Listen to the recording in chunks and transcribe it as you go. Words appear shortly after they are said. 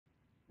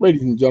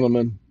Ladies and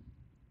gentlemen,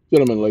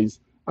 ladies,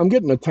 I'm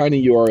getting a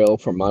tiny URL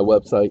from my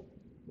website,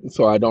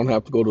 so I don't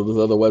have to go to those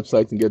other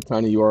websites and get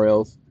tiny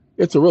URLs.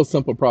 It's a real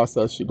simple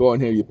process. You go in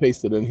here, you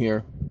paste it in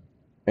here,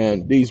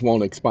 and these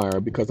won't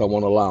expire because I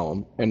won't allow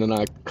them. And then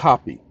I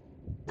copy.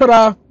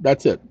 Ta-da!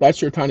 That's it.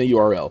 That's your tiny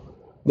URL.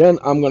 Then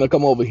I'm going to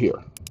come over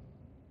here.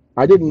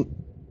 I didn't.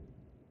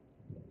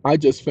 I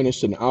just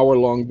finished an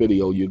hour-long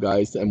video, you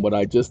guys, and what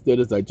I just did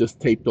is I just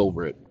taped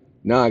over it.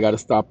 Now I got to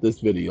stop this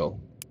video.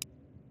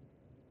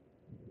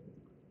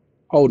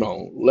 Hold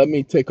on. Let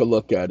me take a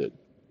look at it.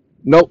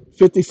 Nope,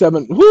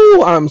 57.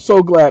 Whoo, I'm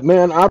so glad,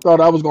 man. I thought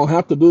I was going to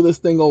have to do this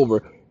thing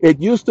over. It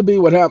used to be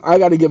what happened. I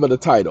got to give it a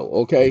title,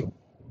 okay?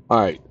 All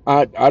right.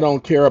 I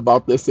don't care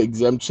about this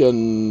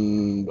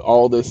exemption,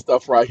 all this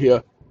stuff right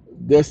here.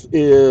 This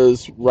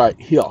is right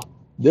here.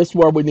 This is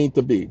where we need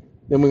to be.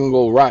 Then we're going to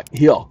go right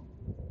here.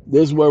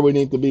 This is where we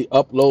need to be.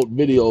 Upload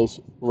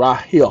videos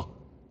right here.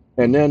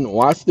 And then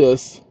watch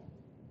this.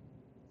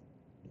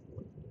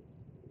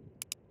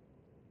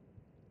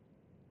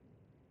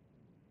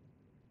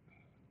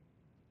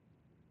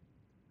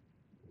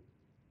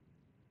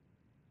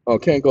 Oh,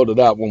 can't go to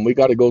that one. We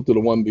got to go to the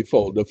one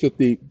before, the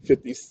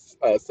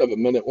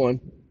 57-minute one.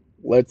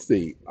 Let's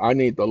see. I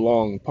need the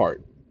long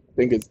part. I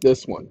think it's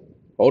this one.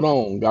 Hold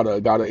on.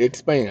 Gotta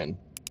expand.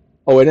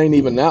 Oh, it ain't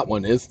even that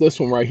one. It's this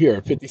one right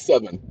here,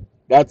 57.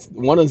 That's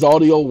one is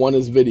audio, one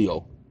is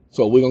video.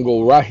 So we're gonna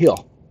go right here.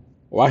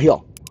 Right here.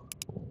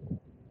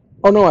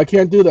 Oh no, I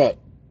can't do that.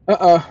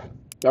 Uh-uh.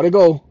 Gotta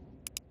go.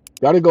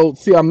 Gotta go.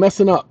 See, I'm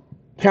messing up.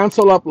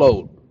 Cancel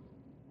upload.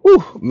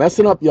 Whew,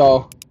 messing up,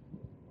 y'all.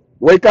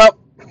 Wake up.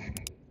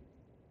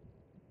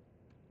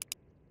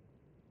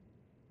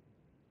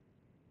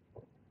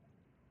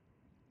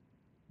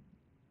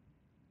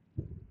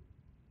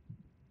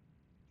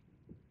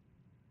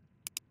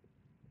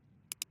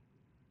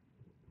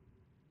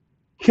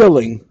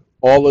 Killing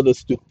all of the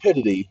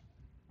stupidity,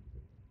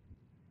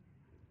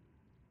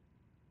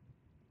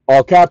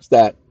 all caps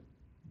that,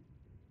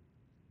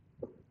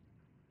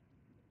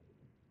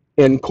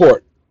 in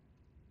court.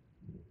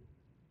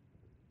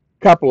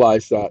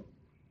 Capitalize that.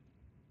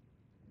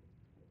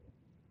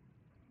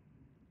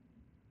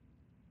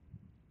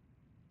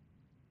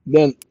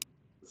 Then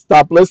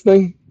stop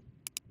listening.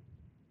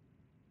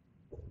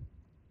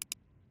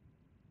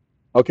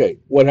 Okay,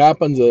 what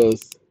happens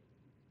is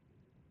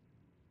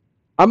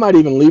I might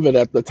even leave it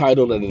at the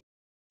title that it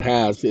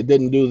has. It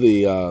didn't do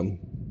the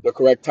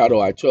correct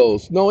title I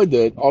chose. No, it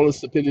did. All the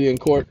stupidity in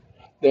court.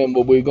 Then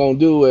what we're gonna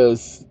do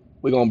is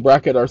we're gonna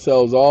bracket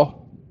ourselves off,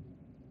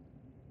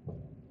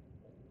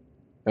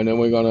 and then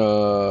we're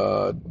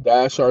gonna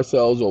dash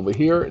ourselves over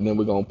here, and then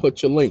we're gonna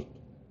put your link.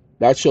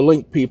 That's your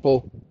link,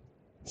 people.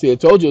 See, I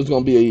told you it's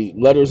gonna be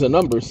letters and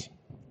numbers.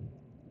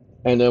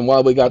 And then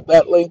while we got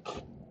that link,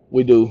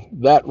 we do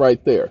that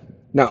right there.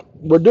 Now,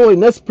 we're doing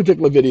this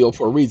particular video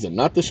for a reason,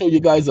 not to show you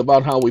guys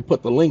about how we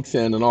put the links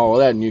in and all of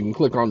that, and you can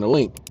click on the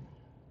link.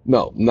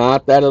 No,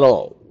 not that at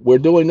all. We're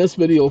doing this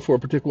video for a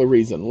particular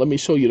reason. Let me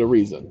show you the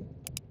reason.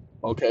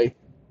 Okay?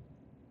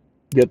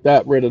 Get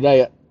that rid of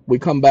that. We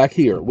come back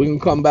here. We can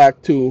come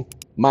back to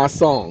my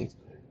songs.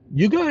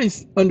 You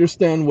guys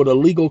understand what a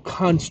legal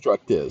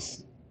construct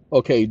is.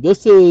 Okay,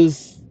 this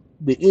is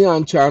the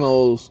EeoN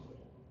channel's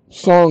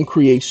song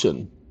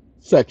creation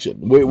section.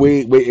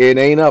 It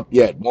ain't up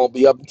yet. Won't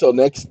be up until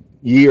next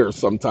year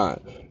sometime.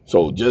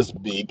 So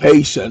just be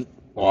patient.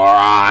 All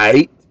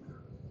right.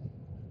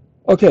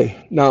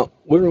 Okay, now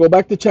we're gonna go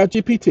back to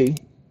ChatGPT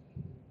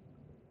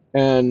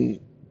and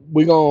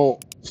we're gonna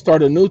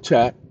start a new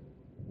chat.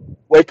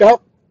 Wake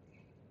up.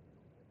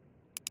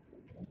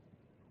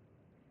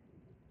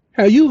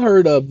 Have you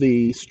heard of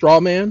the straw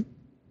man?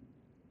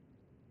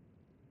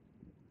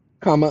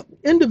 Comma,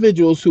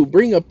 individuals who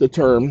bring up the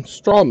term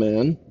straw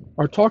man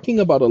are talking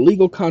about a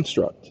legal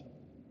construct.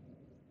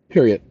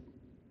 Period.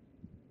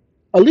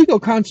 A legal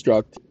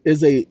construct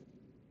is a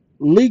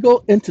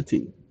legal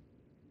entity,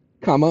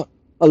 comma,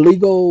 a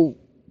legal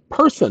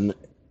person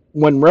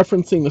when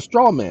referencing a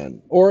straw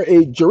man or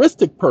a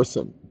juristic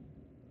person.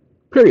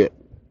 Period.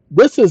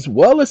 This is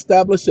well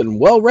established and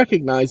well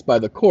recognized by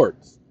the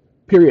courts.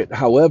 Period.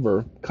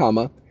 However,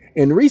 comma,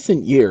 in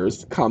recent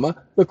years,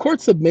 comma, the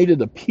courts have made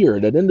it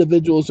appear that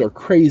individuals are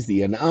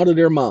crazy and out of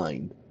their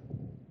mind,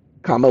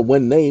 comma,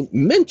 when they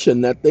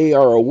mention that they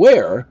are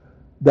aware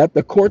that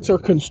the courts are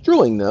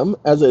construing them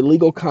as a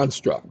legal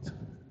construct.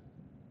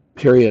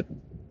 Period.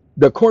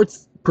 The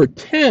courts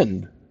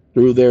pretend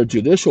through their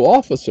judicial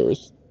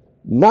officers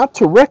not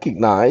to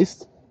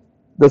recognize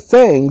the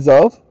sayings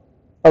of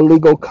a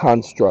legal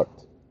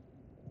construct,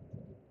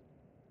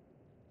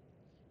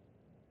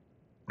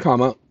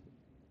 comma,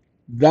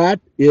 that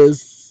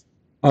is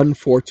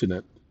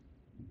unfortunate,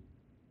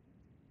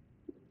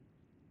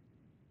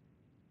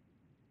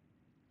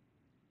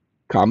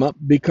 comma,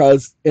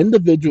 because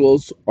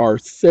individuals are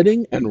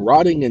sitting and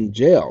rotting in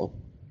jail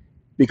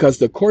because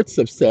the courts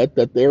have said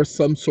that they're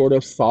some sort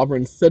of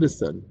sovereign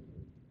citizen,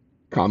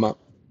 comma,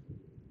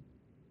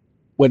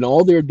 when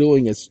all they're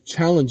doing is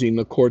challenging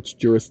the court's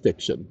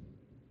jurisdiction.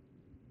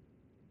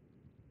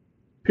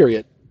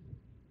 Period.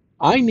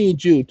 I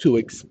need you to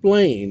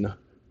explain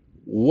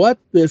what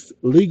this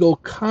legal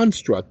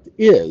construct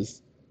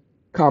is,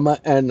 comma,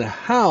 and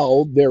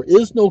how there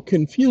is no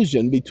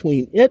confusion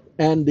between it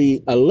and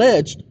the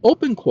alleged,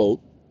 open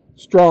quote,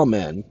 straw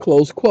man,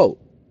 close quote.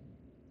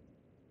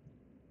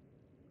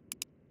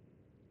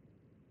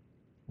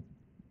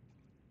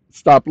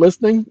 Stop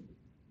listening.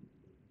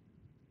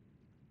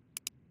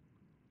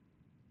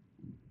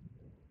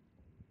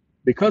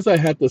 Because I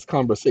had this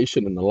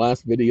conversation in the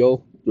last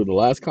video, through the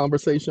last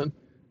conversation,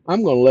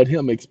 I'm going to let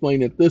him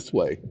explain it this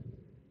way.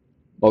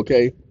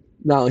 Okay?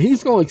 Now,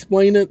 he's going to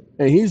explain it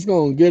and he's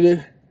going to get it.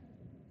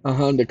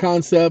 The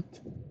concept,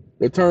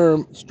 the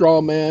term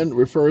straw man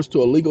refers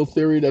to a legal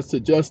theory that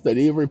suggests that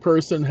every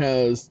person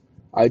has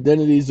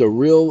identities of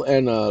real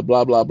and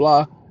blah, blah,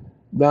 blah.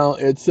 Now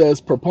it says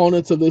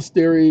proponents of this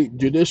theory,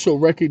 judicial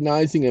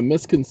recognizing a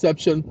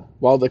misconception,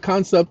 while the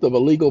concept of a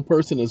legal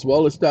person is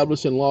well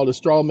established in law, the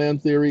straw man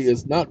theory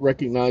is not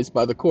recognized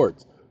by the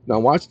courts. Now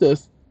watch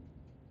this.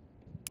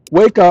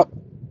 Wake up.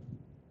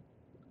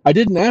 I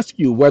didn't ask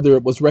you whether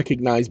it was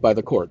recognized by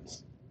the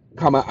courts.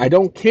 Comma, I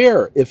don't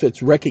care if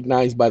it's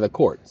recognized by the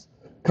courts.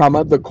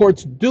 Comma, the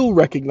courts do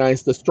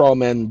recognize the straw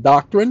man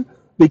doctrine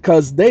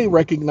because they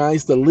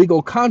recognize the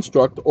legal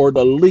construct or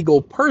the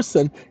legal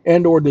person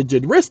and or the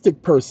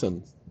juristic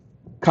person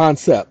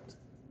concept.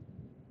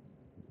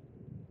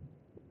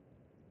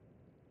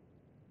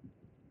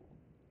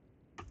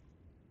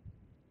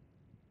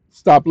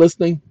 Stop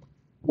listening.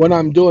 What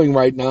I'm doing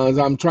right now is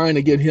I'm trying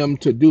to get him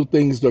to do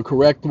things the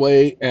correct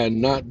way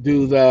and not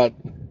do that.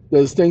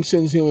 The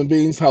distinctions, human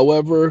beings,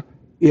 however,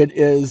 it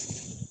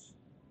is,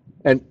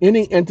 and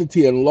any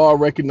entity in law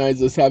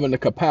recognizes having the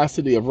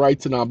capacity of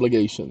rights and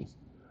obligations.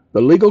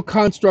 The legal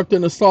construct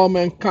in the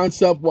strawman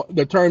concept,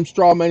 the term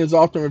strawman is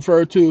often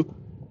referred to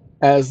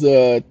as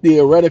the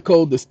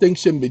theoretical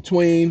distinction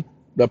between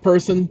the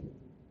person.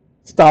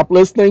 Stop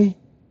listening.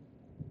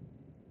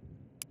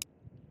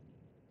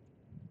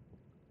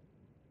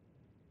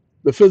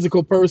 The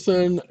physical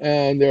person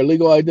and their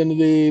legal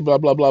identity, blah,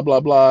 blah, blah,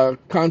 blah, blah,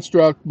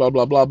 construct, blah,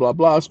 blah, blah, blah,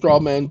 blah,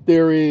 strawman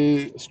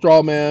theory,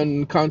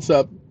 strawman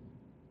concept.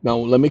 Now,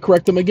 let me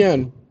correct him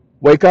again.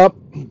 Wake up.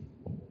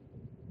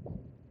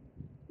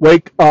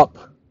 Wake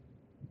up.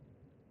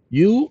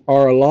 You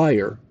are a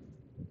liar,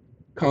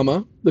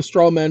 comma. The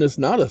straw man is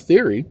not a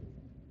theory.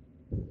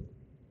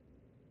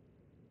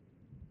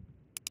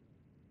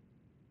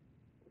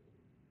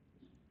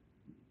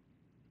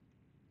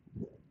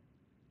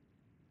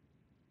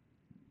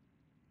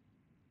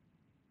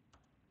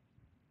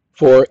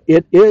 For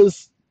it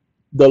is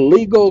the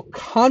legal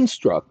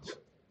construct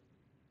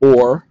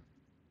or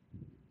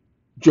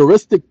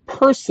juristic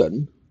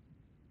person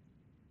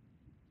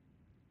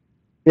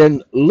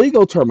in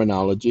legal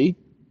terminology,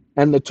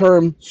 and the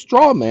term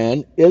straw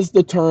man is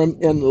the term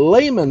in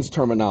layman's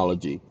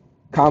terminology,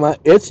 comma,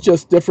 it's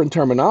just different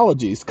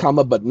terminologies,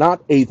 comma, but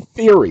not a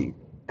theory,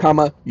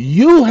 comma,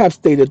 you have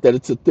stated that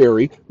it's a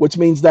theory, which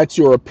means that's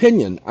your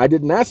opinion. I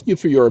didn't ask you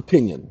for your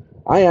opinion.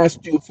 I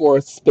asked you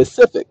for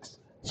specifics.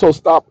 So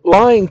stop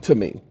lying to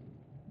me.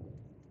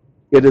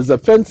 It is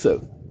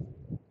offensive.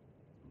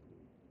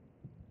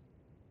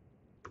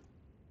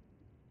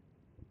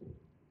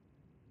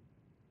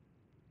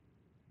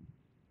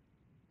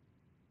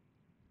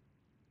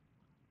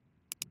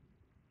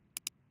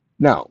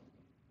 Now,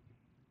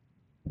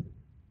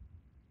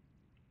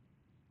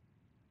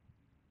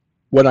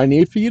 what I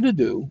need for you to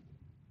do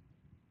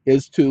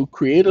is to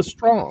create a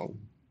strong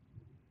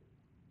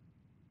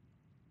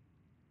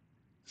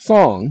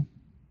song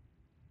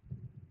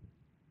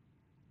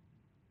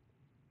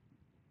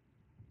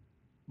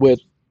with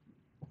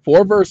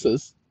 4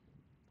 verses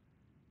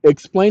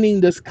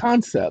explaining this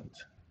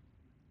concept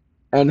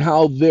and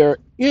how there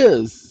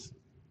is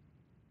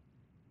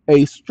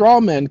a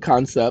strawman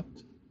concept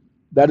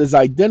that is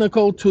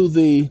identical to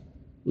the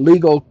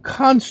legal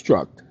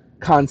construct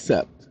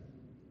concept,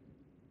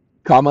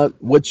 comma,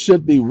 which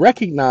should be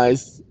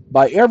recognized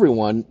by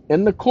everyone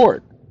in the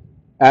court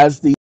as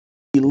the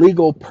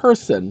legal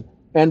person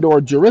and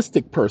or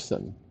juristic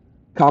person,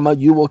 comma,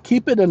 you will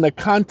keep it in the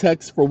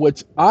context for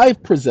which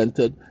I've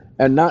presented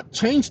and not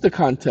change the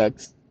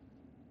context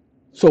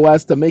so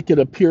as to make it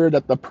appear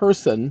that the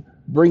person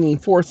bringing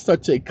forth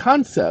such a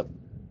concept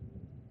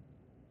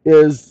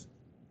is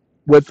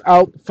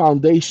without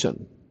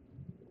foundation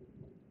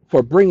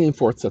for bringing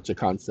forth such a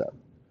concept.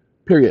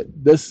 Period.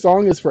 This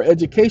song is for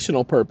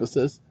educational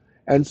purposes,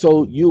 and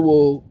so you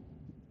will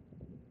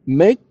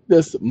make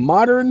this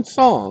modern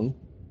song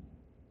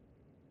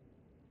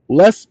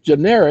less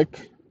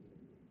generic,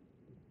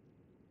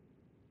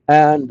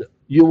 and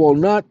you will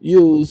not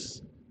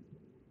use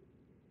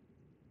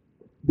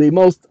the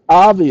most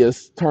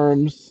obvious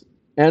terms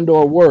and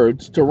or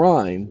words to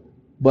rhyme,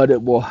 but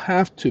it will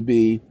have to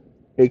be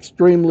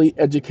extremely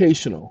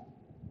educational.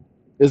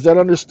 Is that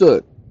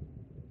understood?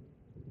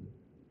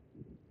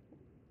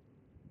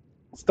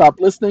 Stop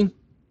listening.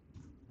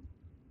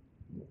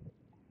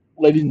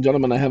 Ladies and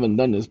gentlemen, I haven't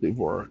done this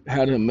before.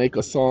 Had him make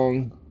a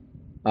song,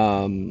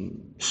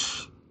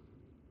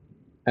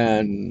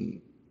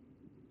 and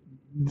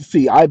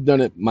See, I've done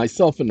it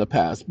myself in the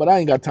past, but I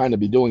ain't got time to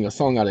be doing a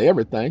song out of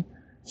everything.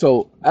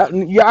 So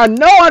yeah, I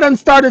know I done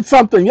started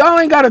something. Y'all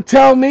ain't got to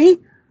tell me.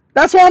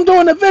 That's why I'm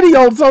doing the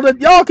video so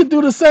that y'all can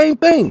do the same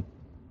thing.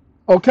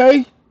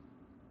 Okay?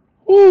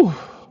 Ooh.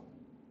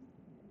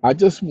 I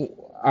just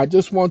I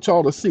just want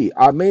y'all to see.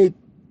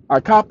 I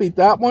copied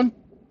that one.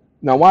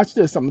 Now watch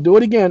this. I'm gonna do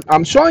it again.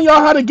 I'm showing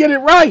y'all how to get it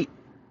right.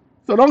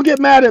 So don't get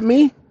mad at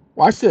me.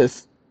 Watch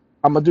this.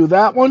 I'm gonna do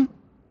that one.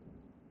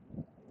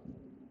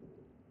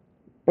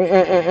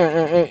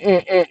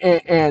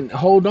 And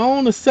hold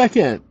on a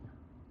second.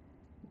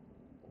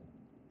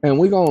 And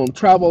we're gonna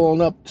travel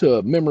on up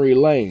to memory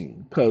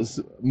lane because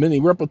Minnie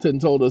Rippleton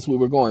told us we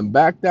were going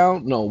back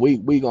down. No,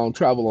 we gonna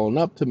travel on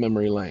up to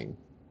memory lane.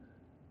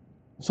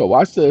 So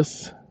watch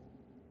this.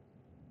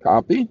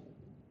 Copy.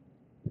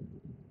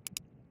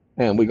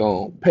 And we're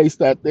gonna paste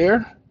that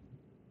there.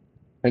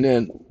 And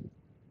then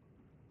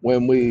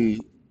when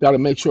we got to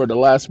make sure the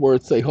last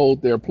words say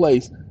hold their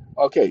place.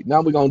 Okay,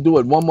 now we're going to do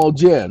it one more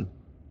gen.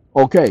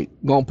 Okay,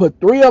 going to put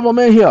 3 of them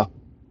in here.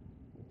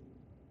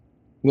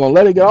 We're going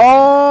to let it get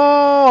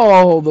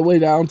all the way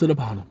down to the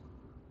bottom.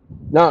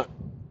 Now,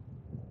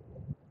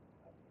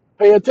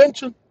 pay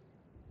attention.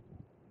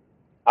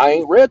 I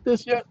ain't read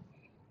this yet.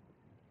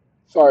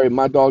 Sorry,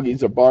 my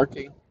doggies are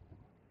barking,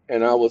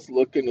 and I was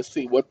looking to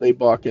see what they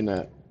barking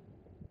at.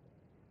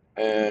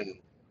 And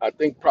I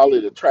think probably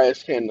the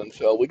trash can done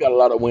fell. We got a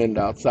lot of wind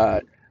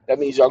outside. That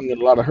means y'all can get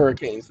a lot of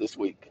hurricanes this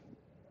week.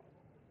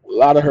 A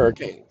lot of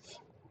hurricanes.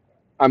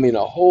 I mean,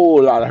 a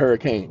whole lot of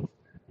hurricanes.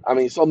 I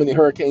mean, so many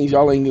hurricanes,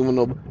 y'all ain't even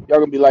know. Y'all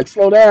gonna be like,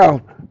 slow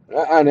down.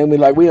 And then be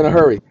like, we in a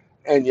hurry.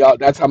 And y'all,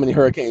 that's how many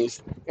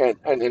hurricanes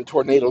and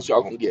tornadoes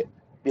y'all gonna get.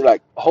 Be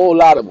like, a whole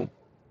lot of them.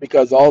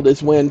 Because all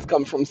this wind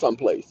comes from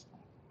someplace.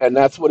 And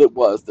that's what it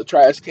was. The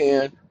trash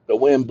can, the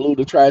wind blew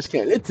the trash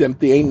can. It's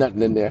empty, ain't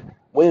nothing in there.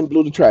 Wind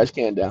blew the trash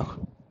can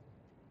down.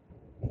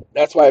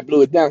 That's why it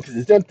blew it down, because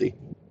it's empty.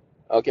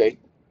 Okay.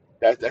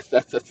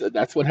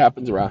 That's what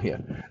happens around here.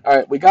 All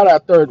right, we got our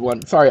third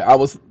one. Sorry,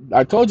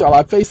 I told y'all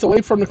I face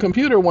away from the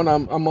computer when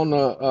I'm on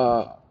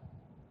the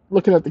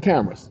looking at the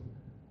cameras.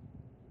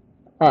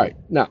 All right,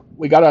 now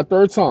we got our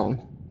third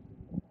song.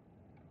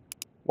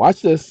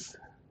 Watch this.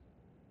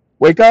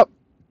 Wake up,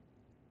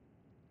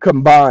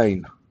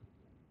 combine,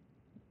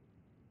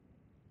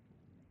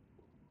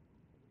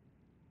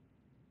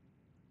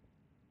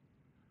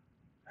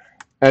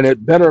 and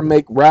it better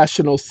make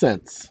rational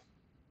sense.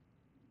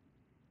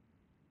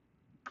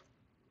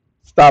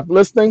 Stop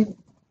listening.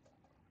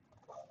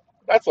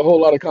 That's a whole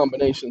lot of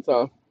combinations,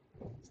 huh?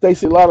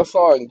 Stacy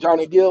Lattisaw and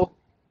Johnny Gill.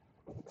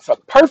 It's a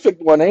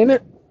perfect one, ain't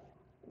it?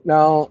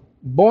 Now,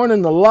 born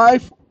in the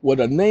life with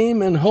a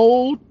name and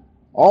hold,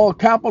 all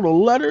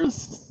capital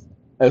letters,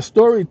 a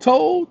story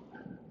told,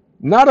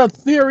 not a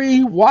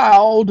theory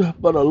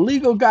wild, but a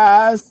legal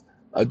guise,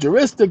 a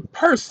juristic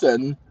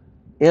person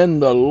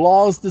in the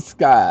law's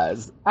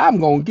disguise. I'm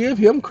going to give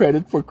him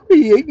credit for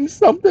creating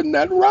something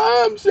that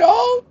rhymes,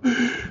 y'all.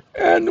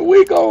 And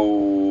we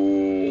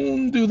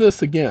going to do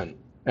this again.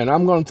 And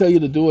I'm going to tell you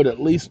to do it at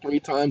least 3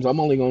 times.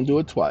 I'm only going to do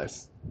it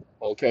twice.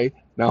 Okay?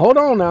 Now, hold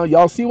on now.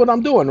 Y'all see what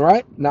I'm doing,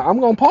 right? Now, I'm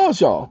going to pause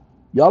y'all.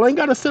 Y'all ain't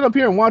got to sit up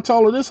here and watch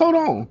all of this. Hold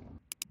on.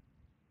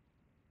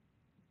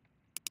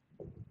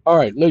 All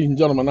right, ladies and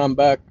gentlemen, I'm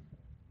back.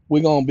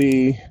 We're going to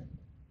be,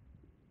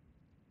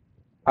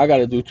 I got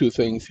to do 2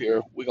 things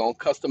here. We're going to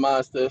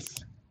customize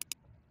this,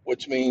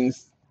 which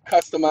means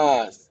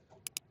customize.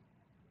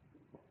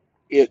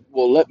 It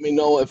will let me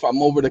know if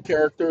I'm over the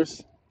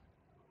characters.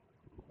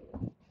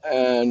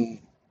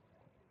 And,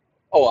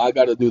 oh, I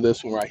got to do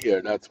this one right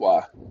here. That's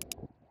why.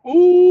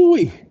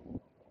 Ooh.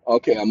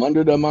 Okay, I'm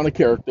under the amount of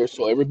characters,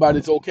 so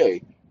everybody's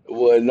okay.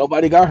 Well,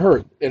 nobody got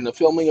hurt in the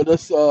filming of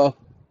this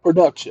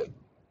production.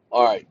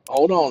 All right,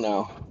 hold on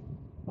now.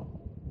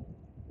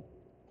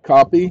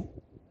 Copy,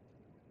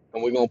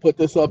 and we're going to put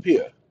this up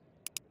here.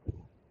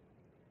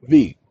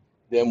 V.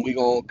 Then we're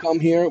going to come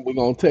here. We're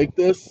going to take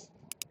this.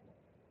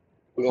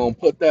 We're going to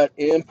put that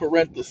in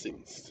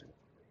parentheses.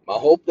 I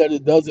hope that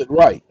it does it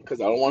right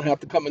because I don't want to have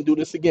to come and do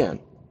this again.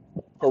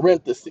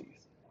 Parentheses.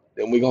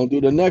 Then we're going to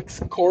do the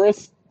next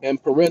chorus in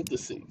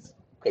parentheses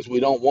because we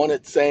don't want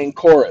it saying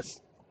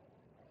chorus.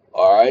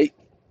 All right.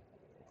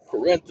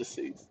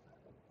 Parentheses.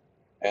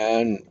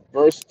 And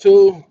verse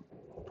 2,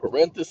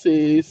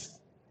 parentheses,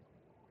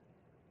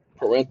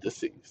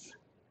 parentheses.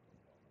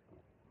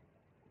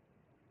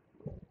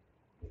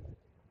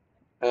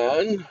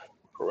 And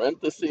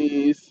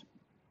parentheses,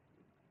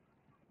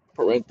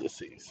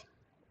 parentheses.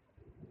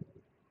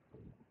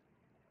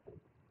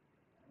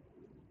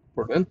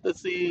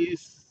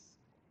 Parentheses.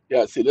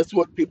 Yeah, see, that's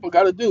what people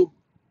got to do.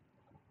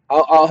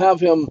 I'll have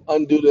him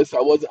undo this.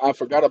 I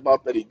forgot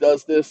about that he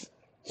does this.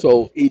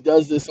 So he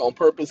does this on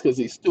purpose because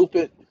he's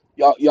stupid.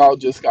 Y'all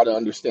just got to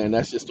understand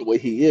that's just the way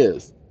he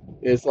is.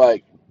 It's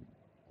like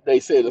they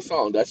say the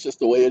song, that's just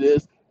the way it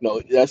is.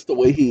 No, that's the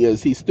way he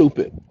is. He's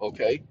stupid,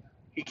 okay?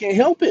 He can't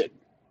help it.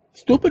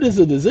 Stupid is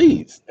a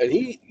disease, and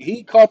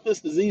he caught this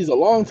disease a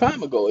long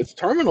time ago. It's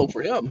terminal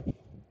for him.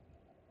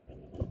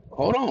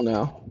 Hold on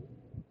now.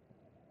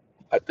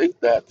 I think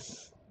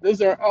this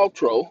is our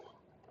outro.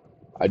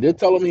 I did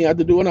tell him he had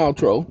to do an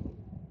outro,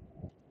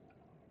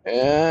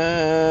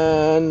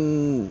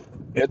 and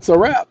it's a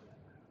wrap.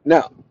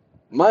 Now,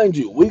 mind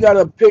you, we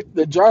gotta pick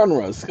the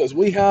genres because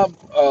we have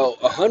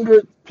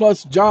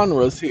 100+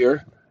 genres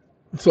here.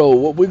 So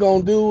what we're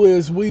gonna do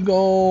is I'm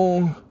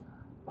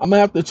gonna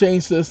have to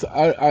change this.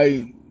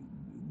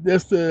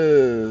 This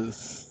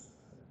is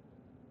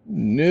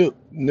nope,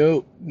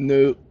 nope,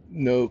 nope,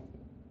 nope.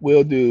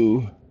 We'll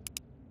do.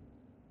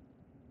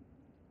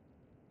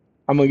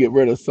 I'm gonna get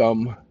rid of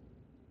some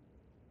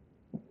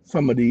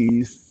of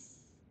these.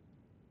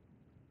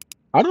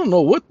 I don't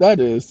know what that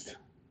is.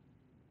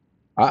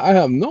 I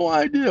have no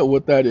idea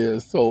what that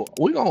is. So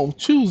we're gonna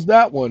choose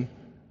that one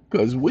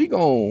because we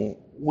gonna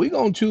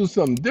choose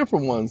some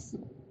different ones.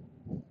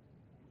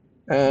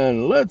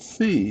 And let's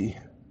see.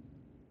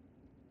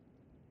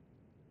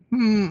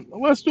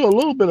 Let's do a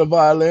little bit of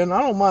violin.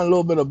 I don't mind a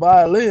little bit of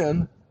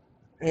violin.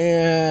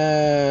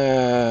 And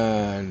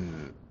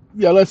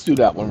yeah, let's do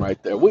that one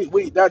right there.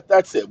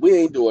 That's it. We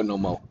ain't doing no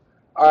more.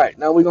 All right,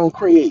 now we're gonna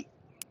create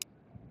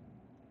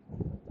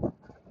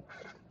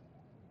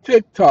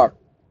TikTok,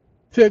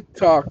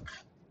 TikTok,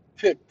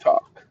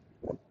 TikTok.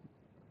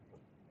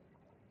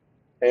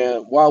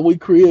 And while we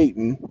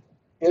creating,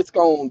 it's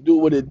gonna do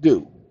what it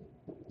do.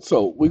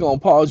 So we're gonna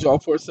pause y'all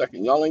for a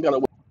second. Y'all ain't gotta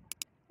wait.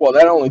 Well,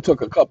 that only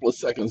took a couple of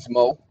seconds,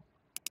 Mo.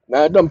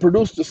 Now it done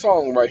produced the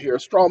song right here,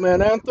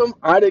 Strawman Anthem.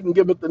 I didn't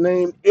give it the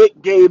name.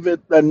 It gave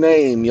it the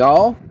name,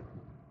 y'all.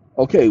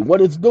 Okay,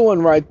 what it's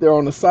doing right there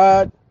on the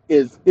side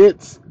is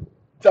it's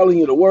telling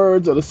you the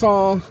words of the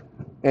song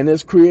and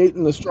it's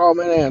creating the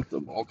Strawman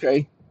Anthem.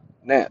 Okay,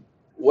 now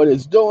what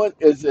it's doing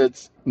is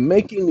it's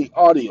making the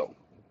audio.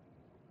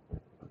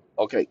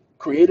 Okay,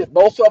 created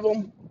both of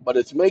them, but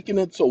it's making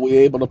it so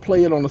we're able to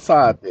play it on the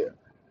side there.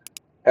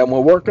 And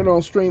we're working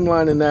on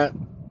streamlining that.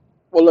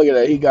 Well, look at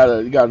that. He got a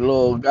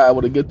little guy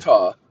with a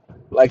guitar,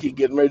 like he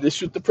getting ready to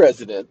shoot the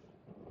president.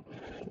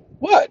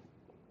 What?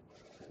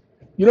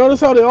 You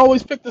notice how they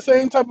always pick the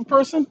same type of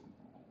person?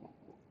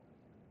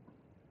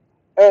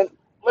 And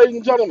ladies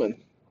and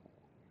gentlemen,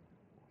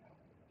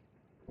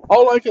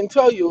 all I can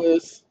tell you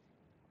is,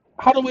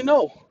 how do we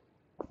know?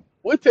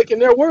 We're taking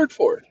their word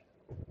for it.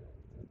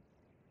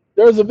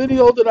 There's a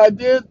video that I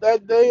did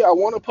that day. I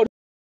want to put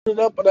it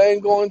up, but I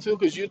ain't going to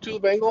because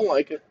YouTube ain't gonna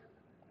like it.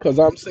 Because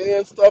I'm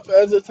saying stuff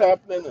as it's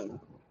happening, and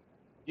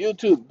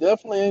YouTube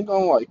definitely ain't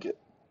gonna like it.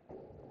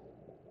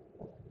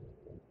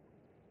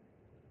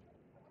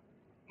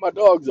 My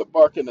dogs are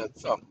barking at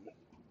something.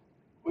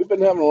 We've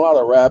been having a lot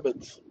of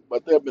rabbits,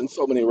 but there have been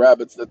so many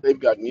rabbits that they've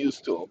gotten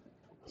used to them.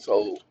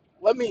 So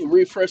let me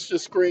refresh the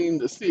screen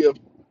to see if.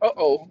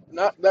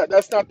 Not that.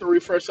 That's not the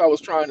refresh I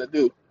was trying to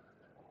do.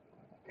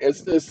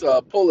 It's this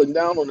pulling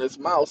down on this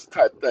mouse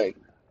type thing.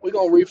 We're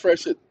gonna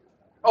refresh it.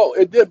 Oh,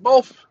 it did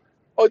both.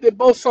 Oh, it did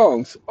both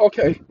songs.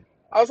 Okay.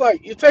 I was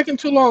like, you're taking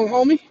too long,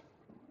 homie.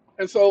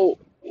 And so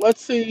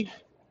let's see.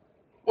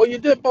 Well, you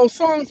did both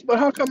songs, but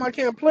how come I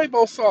can't play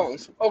both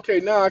songs? Okay,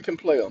 now I can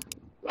play them.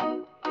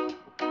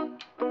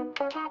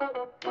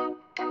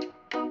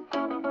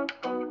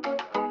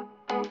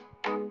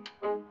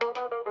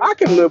 I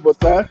can live with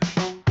that.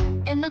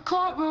 In the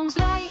courtroom's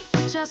light,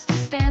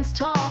 justice stands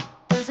tall.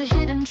 There's a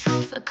hidden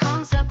truth, a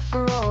concept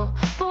for all.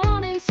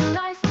 Born into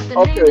life with the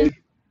Okay. name.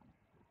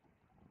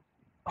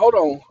 Hold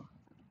on.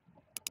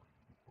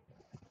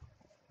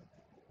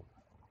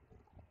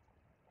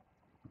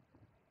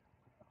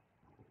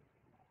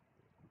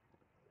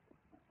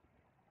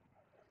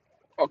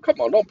 Oh,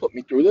 come on, don't put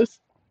me through this.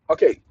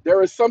 Okay,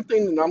 there is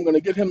something that I'm going to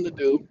get him to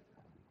do,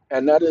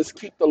 and that is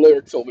keep the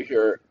lyrics over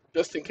here,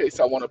 just in case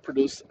I want to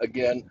produce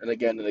again and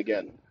again and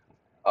again.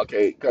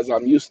 Okay, because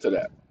I'm used to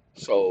that.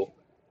 So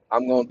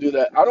I'm going to do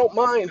that. I don't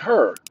mind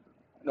her.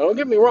 Now, don't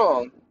get me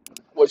wrong.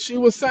 What she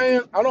was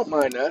saying, I don't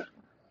mind that.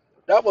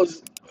 That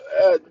was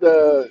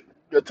the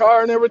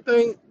guitar and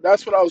everything.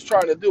 That's what I was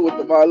trying to do with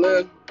the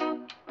violin.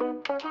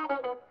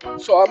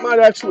 So I might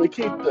actually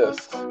keep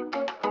this.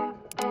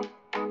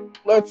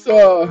 Let's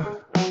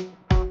download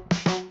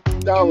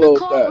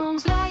that.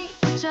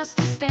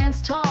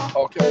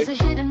 Okay.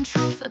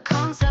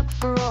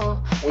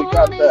 We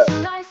got that.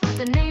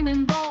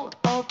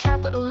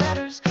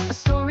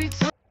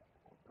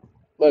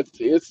 Let's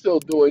see. It's still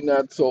doing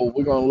that, so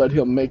we're gonna let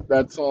him make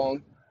that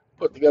song,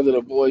 put together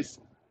the voice.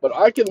 But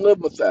I can live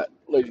with that,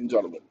 ladies and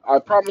gentlemen. I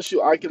promise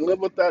you, I can live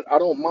with that. I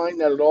don't mind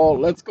that at all.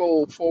 Let's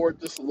go forward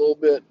just a little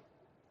bit.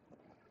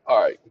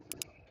 All right.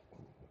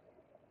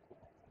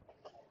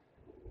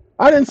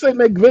 I didn't say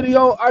make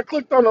video. I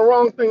clicked on the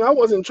wrong thing. I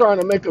wasn't trying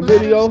to make a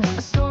video.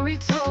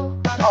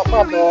 Oh,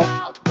 my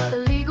bad.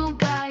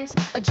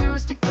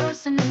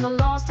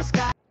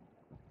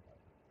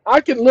 I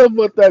can live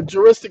with that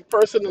juristic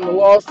person in the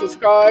lost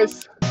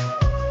disguise.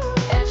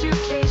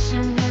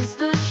 Education is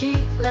the key.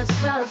 Let's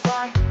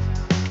clarify.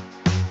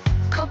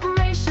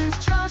 Corporations,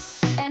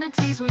 trusts,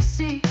 entities we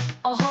see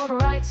all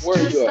hold rights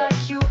just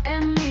like you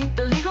and me.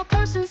 The legal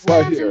person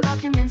stands in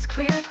documents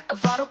clear, a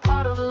vital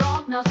part of the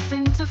law,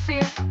 nothing to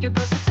fear. Your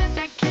birth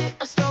certificate,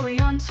 a story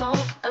untold,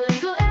 a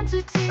legal entity.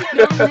 entity,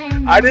 no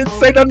name, I no didn't vote.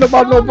 say nothing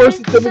about no Strong birth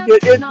man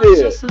certificate. concept, It not did.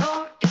 just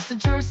law. It's the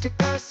juristic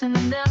person,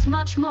 and there's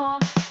much more.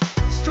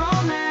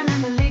 Strong man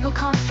and the legal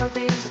construct,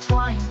 they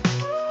intertwine.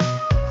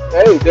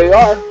 Hey, they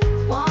are.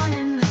 One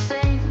in the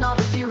same, not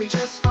a theory,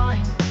 just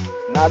fine.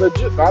 Not a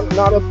theory.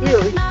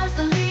 Recognize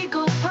the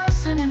legal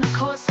person in the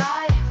court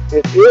side.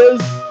 It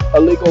is a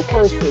legal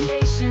person.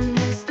 Education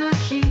is the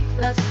key,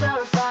 let's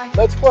clarify.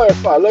 Let's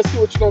clarify. Let's see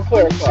what you're going to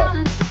When you clarify.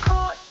 challenge the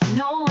court,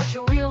 know what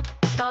you wield.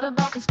 It's not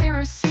about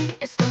conspiracy,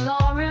 it's the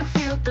law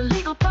revealed. The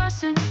legal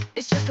person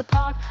is just a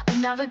part of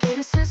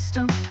navigator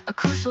system, a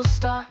crucial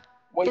start.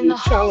 When In you the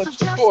halls of challenge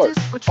the court.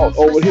 justice, where Oh, truths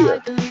over here.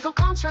 reside, the legal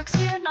contract's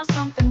here, not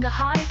something to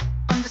hide.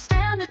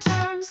 Understand the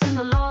terms and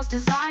the law's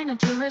design, a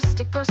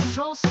juristic person's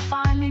role so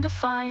finely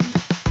defined.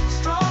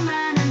 Strong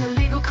man and the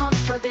legal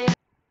construct, they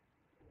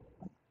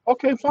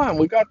Okay, fine.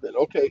 We got that.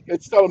 Okay,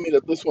 it's telling me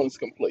that this one's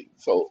complete.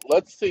 So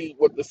let's see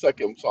what the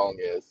second song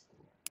is.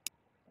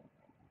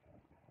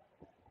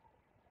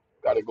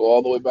 Got to go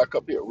all the way back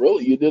up here.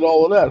 Really? You did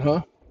all of that,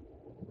 huh?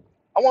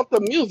 I want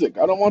the music.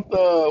 I don't want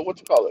the, what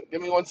you call it?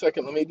 Give me 1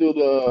 second. Let me do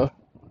the,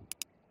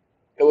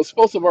 it was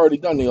supposed to have already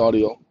done the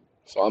audio.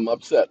 So I'm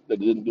upset that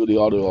it didn't do the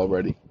audio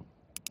already.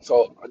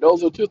 So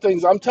those are two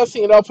things. I'm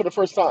testing it out for the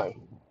first time.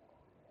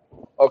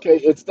 Okay,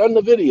 it's done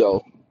the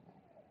video.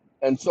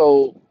 And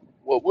so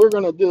what we're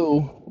going to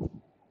do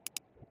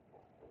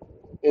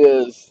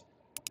is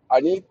I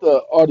need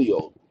the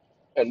audio.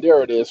 And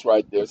there it is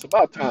right there. It's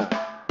about time.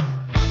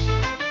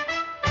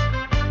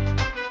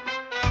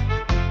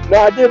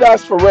 Now, I did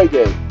ask for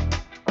reggae.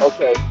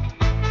 Okay.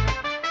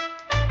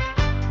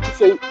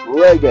 See,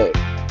 reggae.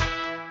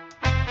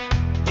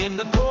 In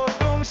the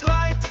courtroom's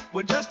light,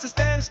 where justice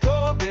stands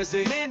tall, there's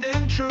a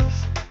hidden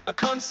truth, a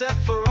concept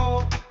for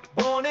all.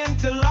 Born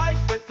into life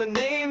with a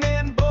name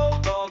in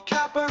bold, all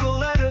capital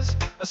letters,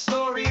 a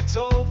story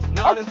told.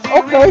 Not a theory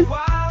Okay.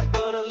 wild,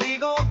 but a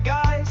legal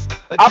guise.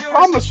 I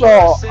promise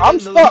y'all, I'm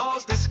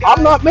stuck.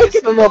 I'm not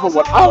making another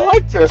one. I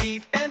like this.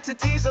 Keep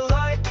entities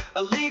alive,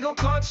 a legal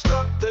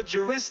construct, the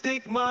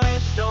juristic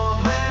mind.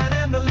 Strong man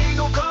and the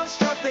legal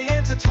construct, they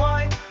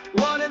intertwine.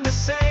 One and the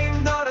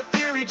same, not a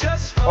theory,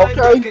 just fine.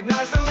 Okay.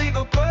 Recognize the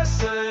legal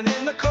person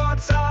in the court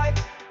side.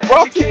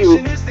 Brought to you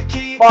Education is the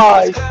key,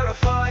 by let's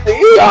clarify. the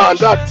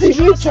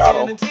EeoN.TV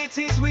channel.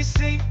 Entities we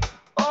see,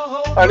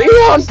 all hold An rights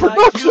EeoN just like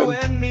production. you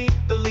and me.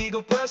 The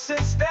legal person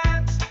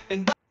stands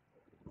in.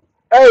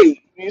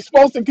 Hey, you're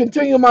supposed to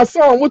continue my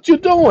song. What you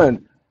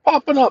doing?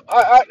 Popping up.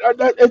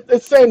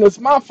 It's saying it's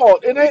my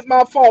fault. It ain't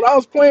my fault. I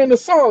was playing the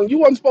song. You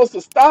wasn't supposed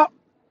to stop.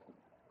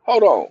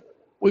 Hold on.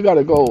 We got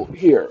to go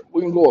here.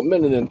 We can go a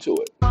minute into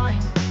it.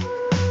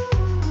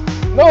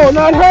 No,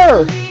 not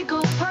her.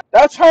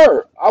 That's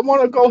her. I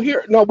want to go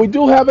here. No, we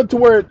do have it to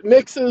where it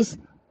mixes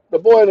the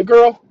boy and the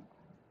girl.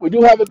 We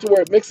do have it to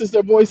where it mixes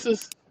their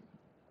voices.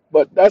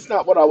 But that's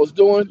not what I was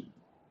doing.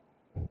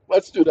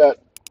 Let's do that.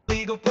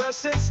 Legal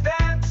person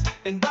stands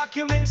in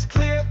documents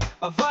clear,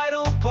 a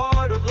vital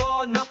part of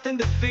law, nothing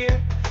to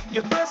fear.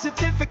 Your birth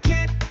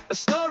certificate, a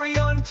story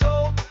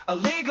untold, a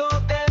legal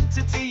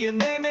entity, your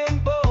name in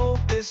bold.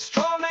 This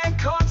strong man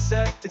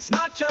concept, it's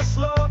not just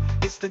law,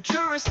 it's the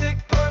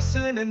juristic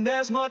person, and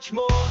there's much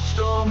more.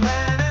 Strong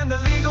man and the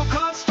legal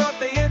construct,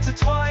 they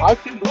intertwine. I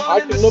can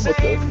live with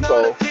this,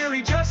 so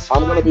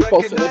I'm going to be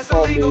posting this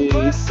on the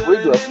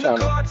Regress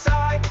channel.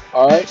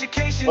 Alright,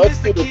 let's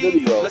do the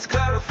video,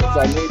 because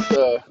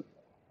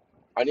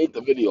I need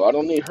the video. I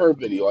don't need her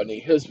video, I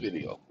need his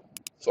video.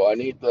 So I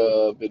need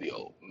the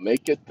video.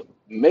 Make it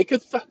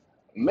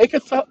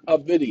a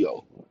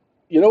video.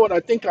 You know what? I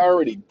think I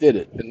already did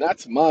it, and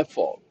that's my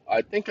fault.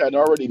 I think I'd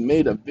already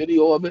made a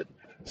video of it.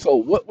 So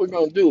what we're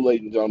going to do,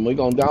 ladies and gentlemen, we're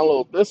going to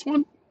download this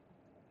one.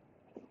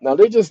 Now,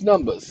 they're just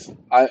numbers.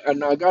 I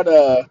got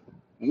to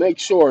make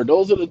sure.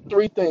 Those are the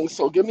three things.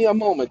 So give me a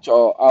moment,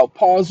 y'all. I'll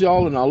pause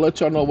y'all, and I'll let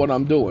y'all know what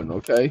I'm doing,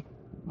 okay?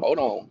 Hold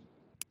on.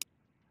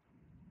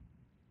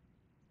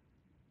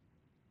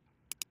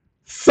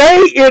 Say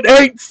it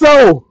ain't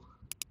so.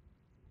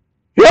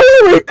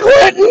 Hillary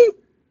Clinton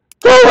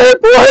to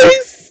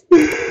replace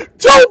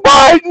Joe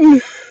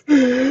Biden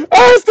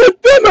as the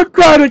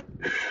Democratic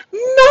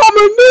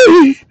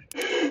nominee.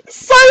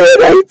 Say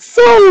it ain't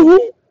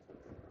so.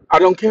 I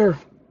don't care.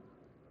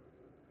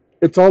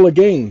 It's all a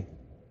game.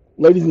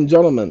 Ladies and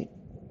gentlemen,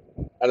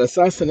 an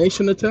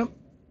assassination attempt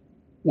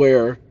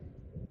where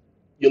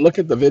you look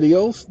at the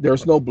videos,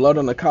 there's no blood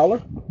on the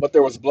collar, but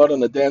there was blood on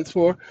the dance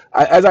floor.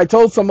 As I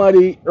told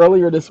somebody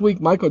earlier this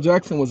week, Michael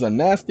Jackson was a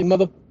nasty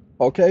mother,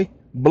 okay?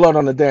 Blood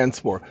on the dance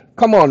floor.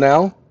 Come on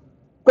now.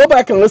 Go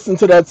back and listen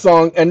to that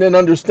song and then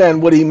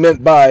understand what he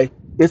meant by,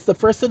 it's the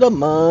first of the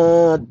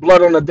month,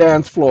 blood on the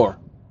dance floor.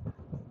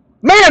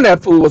 Man,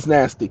 that fool was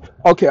nasty.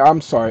 Okay,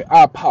 I'm sorry.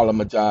 I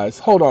apologize.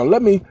 Hold on.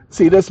 Let me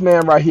see this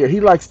man right here.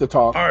 He likes to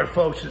talk. All right,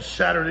 folks, it's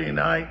Saturday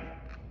night,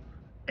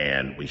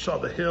 and we saw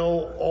The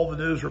Hill, all the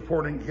news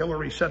reporting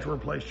Hillary set to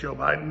replace Joe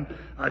Biden.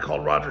 I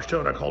called Roger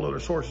Stone. I called other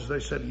sources. They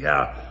said,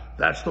 yeah,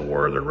 that's the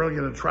word. They're really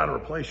going to try to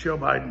replace Joe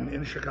Biden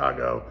in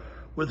Chicago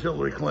with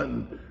Hillary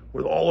Clinton,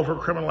 with all of her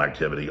criminal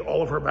activity,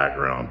 all of her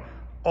background.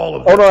 all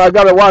of Hold on, this. I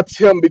gotta watch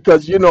him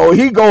because you know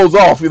he goes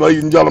off,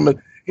 ladies and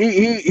gentlemen.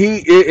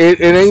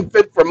 It ain't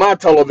fit for my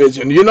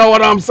television. You know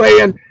what I'm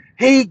saying?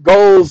 He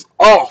goes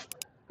off,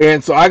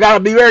 and so I gotta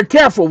be very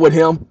careful with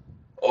him.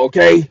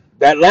 Okay,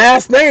 that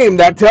last name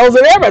that tells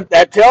it everything.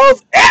 That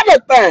tells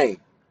everything.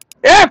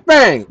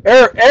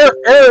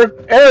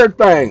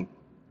 Everything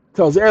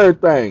tells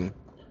everything.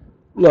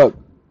 Look,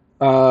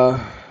 uh,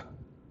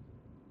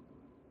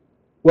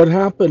 what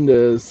happened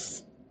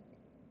is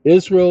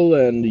Israel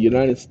and the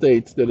United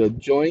States did a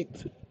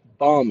joint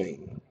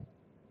bombing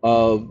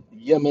of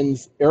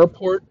Yemen's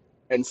airport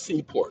and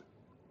seaport,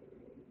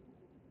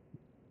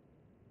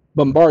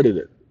 bombarded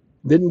it.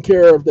 Didn't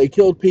care if they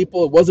killed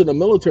people. It wasn't a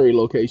military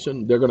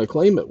location. They're going to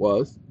claim it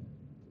was,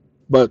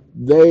 but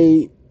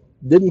they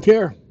didn't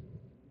care.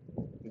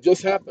 It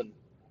just happened.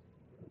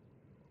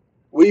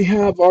 We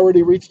have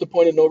already reached the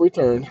point of no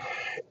return,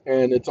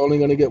 and it's only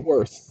going to get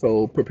worse.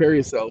 So prepare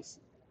yourselves.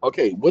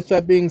 Okay, with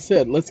that being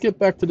said, let's get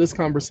back to this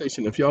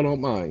conversation, if y'all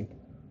don't mind.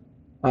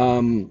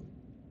 Um,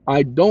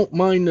 I don't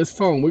mind this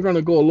song. We're going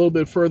to go a little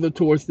bit further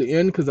towards the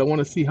end because I want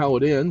to see how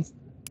it ends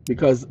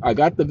because I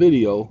got the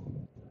video.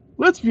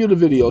 Let's view the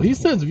video. He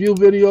says view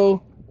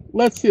video.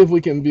 Let's see if we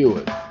can view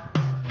it.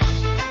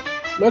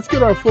 Let's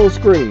get our full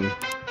screen.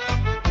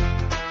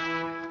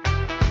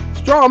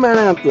 Strawman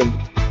Anthem.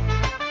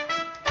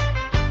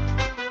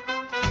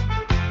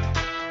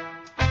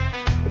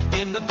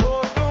 In the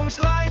courtroom's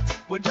light,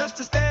 where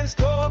justice stands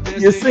tall,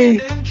 You see,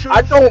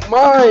 I don't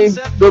mind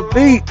the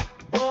beat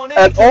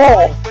at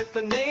all.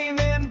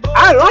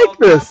 I like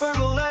this.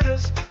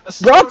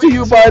 Brought to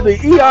you by the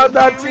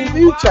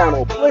EeoN.TV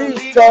channel.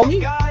 Please tell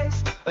me.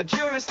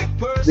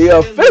 The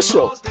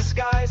official.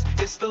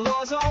 It's the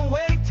law's own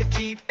way to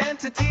keep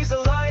entities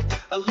alive.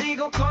 A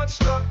legal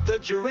construct, the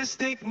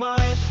juristic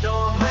mind.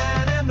 No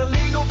man and the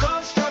legal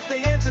construct,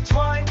 they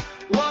intertwine.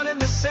 One and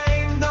the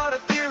same, not a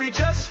theory,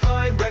 just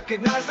fine.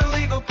 Recognize the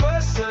legal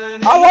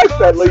person. I like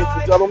that, ladies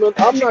and gentlemen.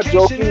 I'm not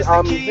joking.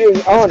 I'm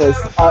being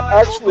honest.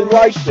 I actually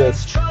like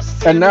this.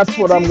 And that's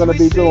what I'm going to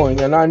be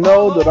doing. And I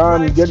know that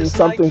I'm getting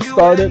something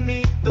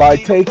started by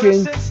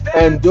taking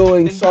and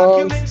doing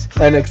songs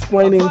and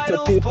explaining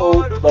to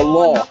people the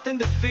law.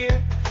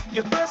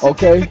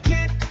 Okay?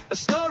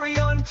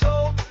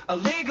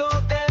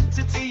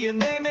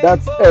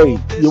 That's A.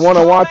 You want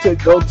to watch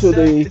it, go to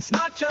the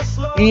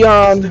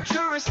EeoN,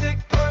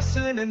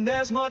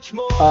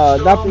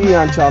 not the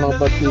EeoN channel,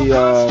 but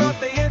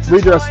the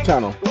Redress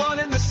channel.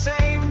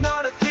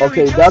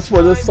 Okay, that's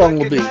where this song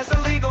will be.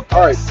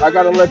 Alright, I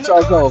gotta let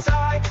y'all go.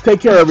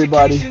 Take care,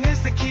 everybody.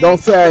 Don't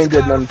say I ain't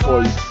did nothing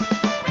for you.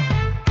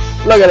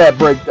 Look at that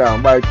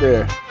breakdown right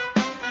there.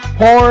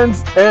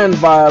 Horns and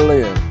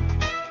violin.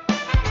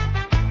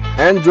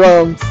 And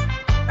drums.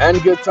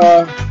 And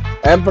guitar.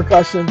 And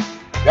percussion.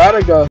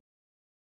 Gotta go.